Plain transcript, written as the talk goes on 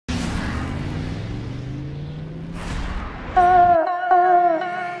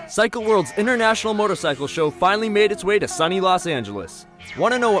Cycle World's International Motorcycle Show finally made its way to sunny Los Angeles.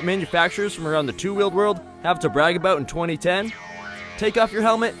 Want to know what manufacturers from around the two-wheeled world have to brag about in 2010? Take off your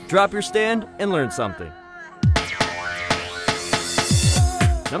helmet, drop your stand, and learn something.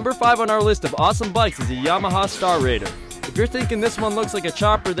 Number 5 on our list of awesome bikes is the Yamaha Star Raider. If you're thinking this one looks like a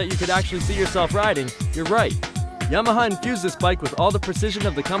chopper that you could actually see yourself riding, you're right. Yamaha infused this bike with all the precision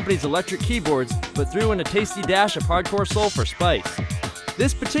of the company's electric keyboards, but threw in a tasty dash of hardcore soul for spice.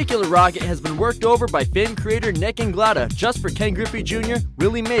 This particular rocket has been worked over by famed creator Nick Anglada just for Ken Griffey Jr.,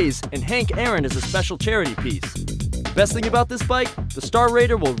 Willie Mays, and Hank Aaron as a special charity piece. Best thing about this bike, the Star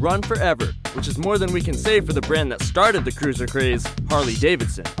Raider will run forever, which is more than we can say for the brand that started the cruiser craze, Harley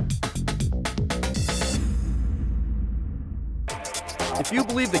Davidson. If you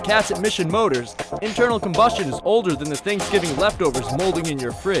believe the cats at Mission Motors, internal combustion is older than the Thanksgiving leftovers molding in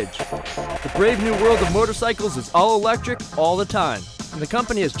your fridge. The brave new world of motorcycles is all electric, all the time, and the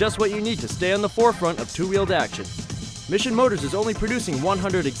company has just what you need to stay on the forefront of two-wheeled action. Mission Motors is only producing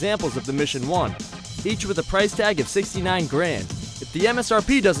 100 examples of the Mission 1, each with a price tag of $69 grand. If the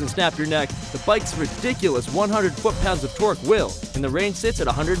MSRP doesn't snap your neck, the bike's ridiculous 100 foot-pounds of torque will, and the range sits at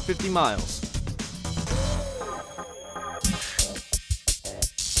 150 miles.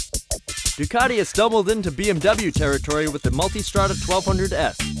 Ducati has stumbled into BMW territory with the Multistrada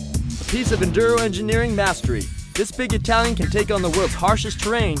 1200S, a piece of enduro engineering mastery. This big Italian can take on the world's harshest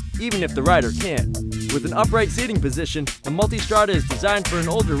terrain, even if the rider can't. With an upright seating position, the Multistrada is designed for an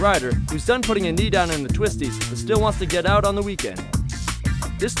older rider who's done putting a knee down in the twisties but still wants to get out on the weekend.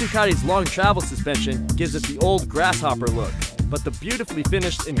 This Ducati's long travel suspension gives it the old grasshopper look, but the beautifully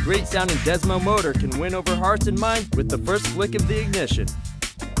finished and great sounding Desmo motor can win over hearts and minds with the first flick of the ignition.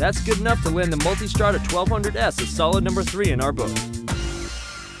 That's good enough to land the Multistrada 1200S a solid number 3 in our book.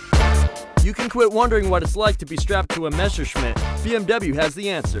 You can quit wondering what it's like to be strapped to a Messerschmitt. BMW has the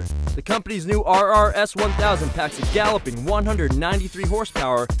answer. The company's new RRS 1000 packs a galloping 193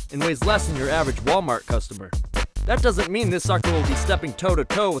 horsepower and weighs less than your average Walmart customer. That doesn't mean this sucker will be stepping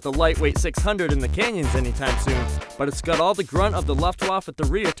toe-to-toe with a lightweight 600 in the canyons anytime soon, but it's got all the grunt of the Luftwaffe at the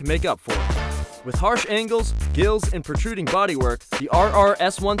rear to make up for it. With harsh angles, gills, and protruding bodywork, the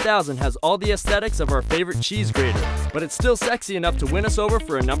RRS 1000 has all the aesthetics of our favorite cheese grater, but it's still sexy enough to win us over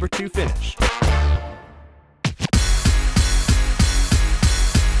for a number 2 finish.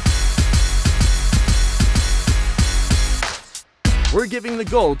 We're giving the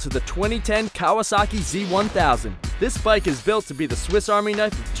gold to the 2010 Kawasaki Z1000. This bike is built to be the Swiss Army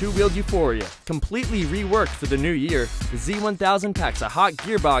knife of two-wheeled euphoria. Completely reworked for the new year, the Z1000 packs a hot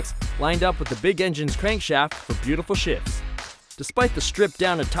gearbox lined up with the big engine's crankshaft for beautiful shifts. Despite the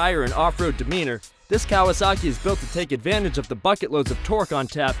stripped-down attire and off-road demeanor, this Kawasaki is built to take advantage of the bucket loads of torque on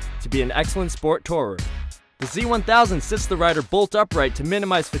tap to be an excellent sport tourer. The Z1000 sits the rider bolt upright to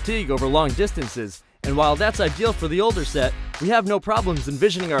minimize fatigue over long distances, and while that's ideal for the older set, we have no problems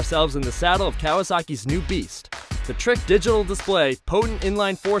envisioning ourselves in the saddle of Kawasaki's new beast. The trick digital display, potent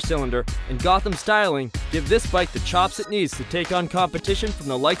inline 4-cylinder, and Gotham styling give this bike the chops it needs to take on competition from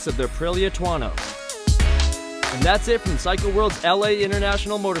the likes of their Aprilia Tuono. And that's it from Cycle World's LA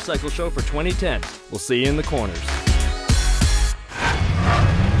International Motorcycle Show for 2010. We'll see you in the corners.